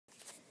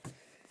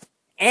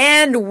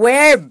And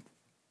we're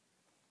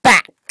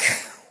back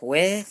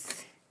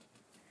with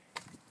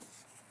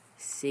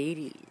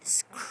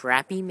Sadie's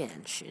crappy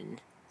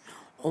mansion.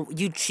 Oh,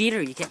 you cheater!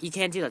 You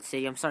can't do that,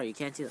 Sadie. I'm sorry, you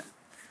can't do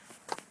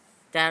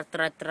that.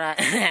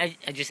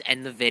 I just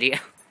end the video.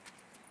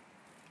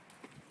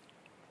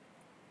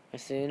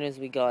 As soon as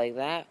we go like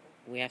that,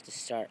 we have to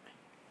start.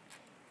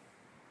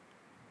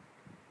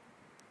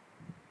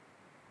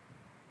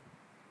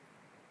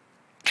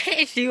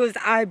 She was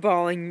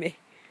eyeballing me.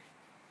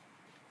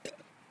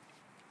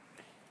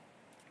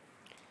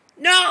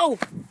 No!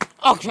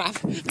 Oh crap!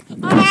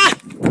 Ah!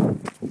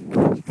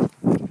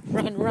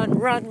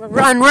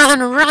 Run!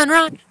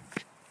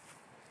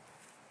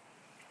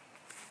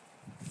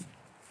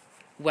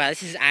 Wow,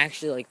 this is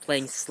actually like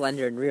playing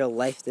Slender in real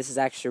life. This is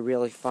actually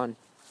really fun.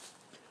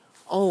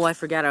 Oh, I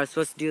forgot I was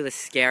supposed to do the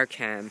scare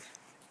camera.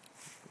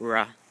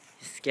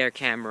 Scare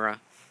camera.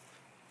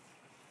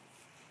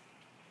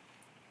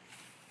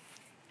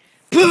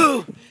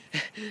 Boo!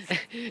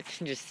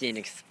 Just see an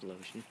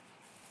explosion.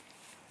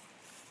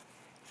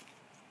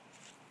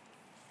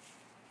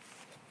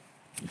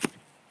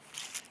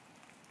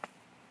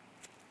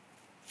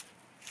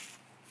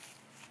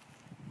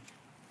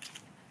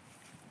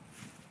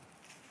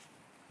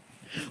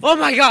 Oh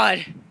my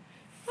god!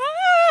 Ah!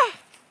 Oh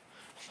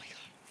my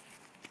god.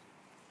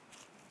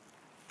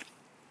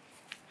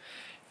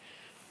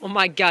 Oh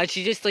my god,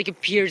 she just like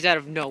appears out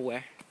of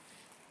nowhere.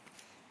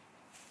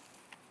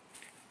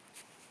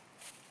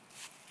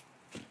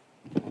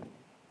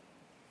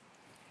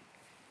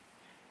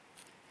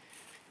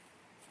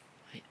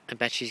 I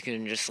bet she's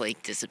gonna just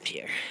like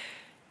disappear.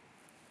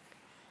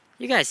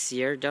 You guys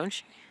see her, don't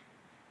you?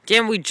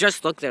 Damn, we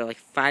just looked at her like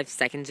 5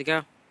 seconds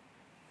ago.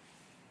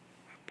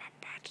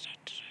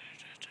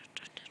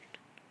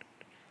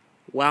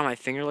 Wow, my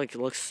finger like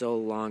looks so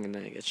long and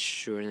then it gets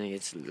short and then it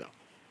gets low.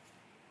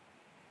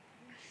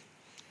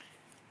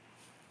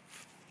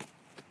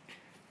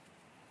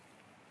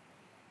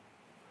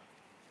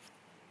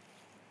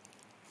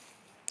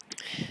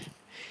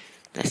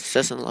 This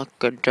doesn't look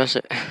good, does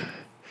it?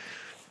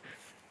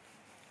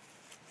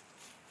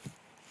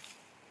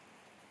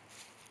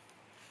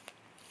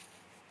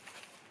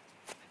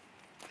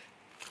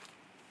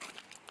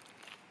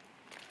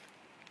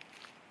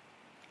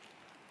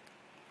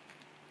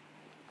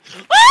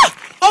 Ah!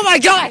 Oh my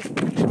god!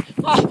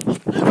 Oh,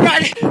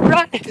 run!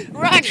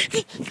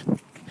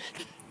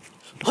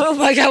 Oh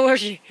my god, where's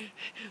she?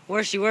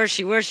 Where's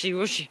she?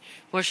 Oh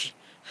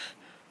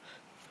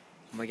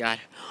my god.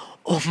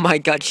 Oh my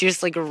god, she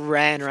just like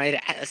ran right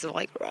at us. I'm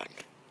like, run.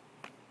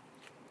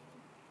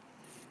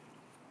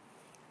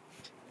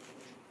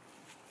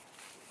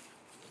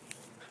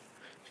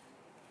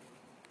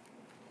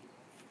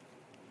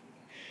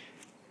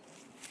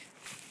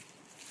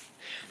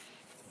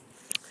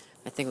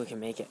 I think we can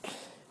make it.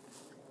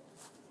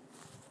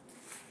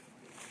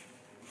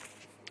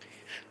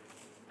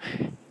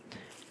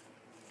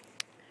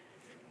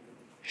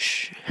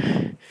 Shh.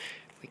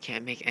 We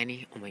can't make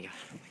any. Oh my god.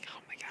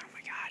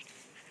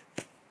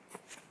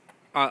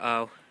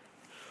 Uh-oh.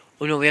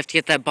 Oh no, we have to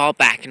get that ball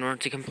back in order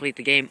to complete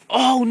the game.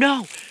 Oh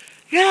no!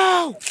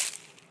 No!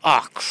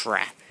 Oh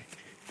crap.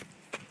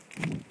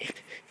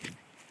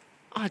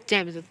 Oh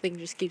damn it, the thing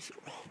just keeps.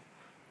 Oh,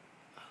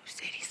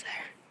 Sadie's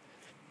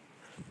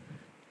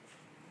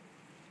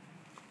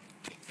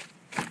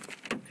there.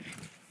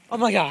 Oh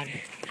my god.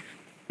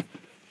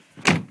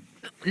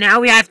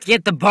 Now we have to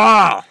get the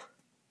ball.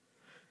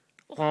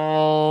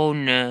 Oh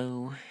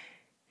no.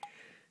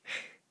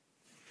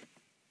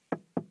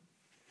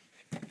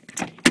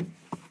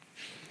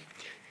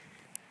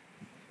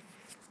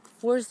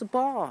 Where's the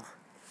ball?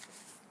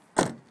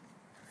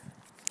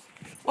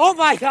 Oh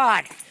my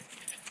god!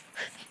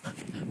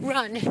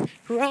 Run!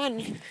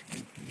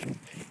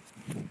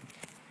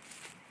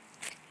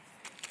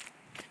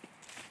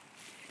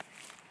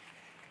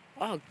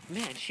 Oh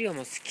man, she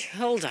almost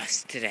killed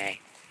us today.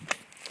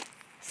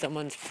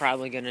 Someone's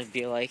probably gonna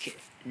be like,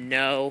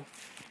 no,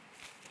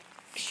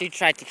 she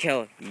tried to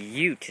kill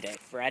you today,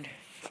 Fred.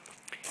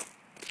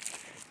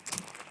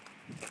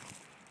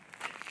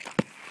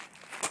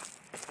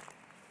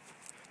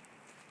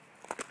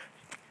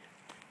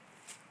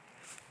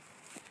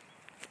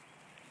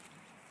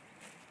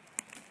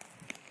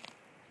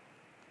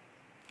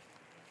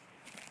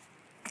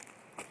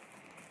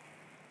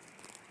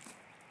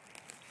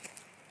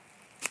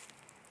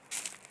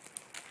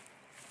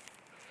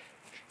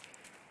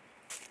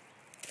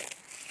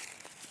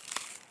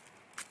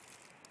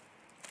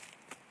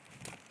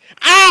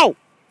 Ow!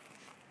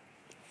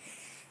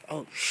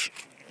 Oh,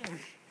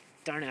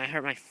 darn it, I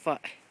hurt my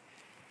foot.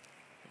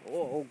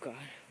 Oh, God.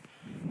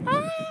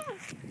 Ah!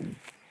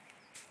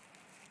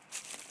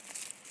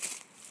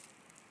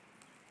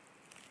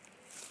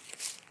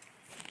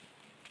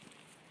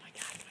 My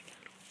God.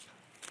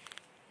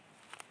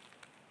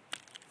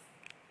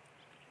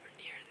 We're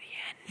near the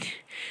end.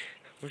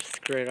 We're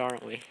screwed,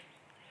 aren't we?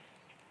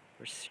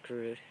 We're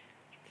screwed.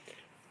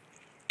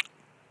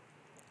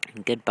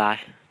 Goodbye.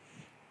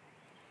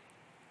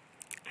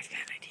 I've got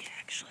an idea,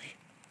 actually.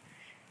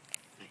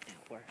 Might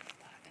not work,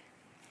 but...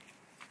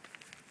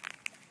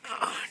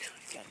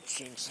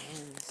 Change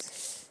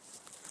hands.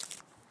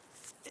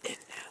 And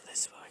now this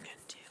is what we're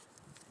gonna do.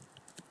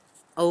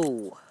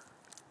 Oh.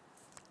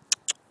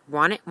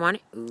 Want it? Want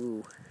it?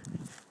 Ooh.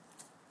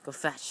 Go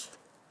fetch.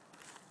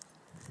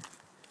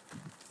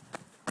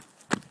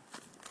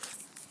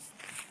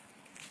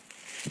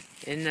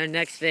 In the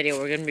next video,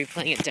 we're gonna be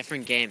playing a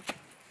different game.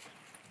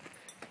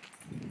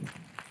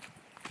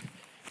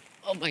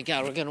 Oh my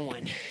god, we're gonna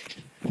win.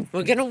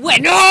 We're gonna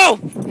win! No!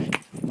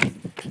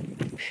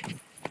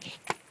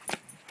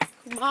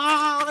 Come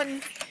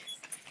on!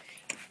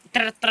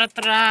 Tra, tra,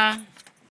 tra.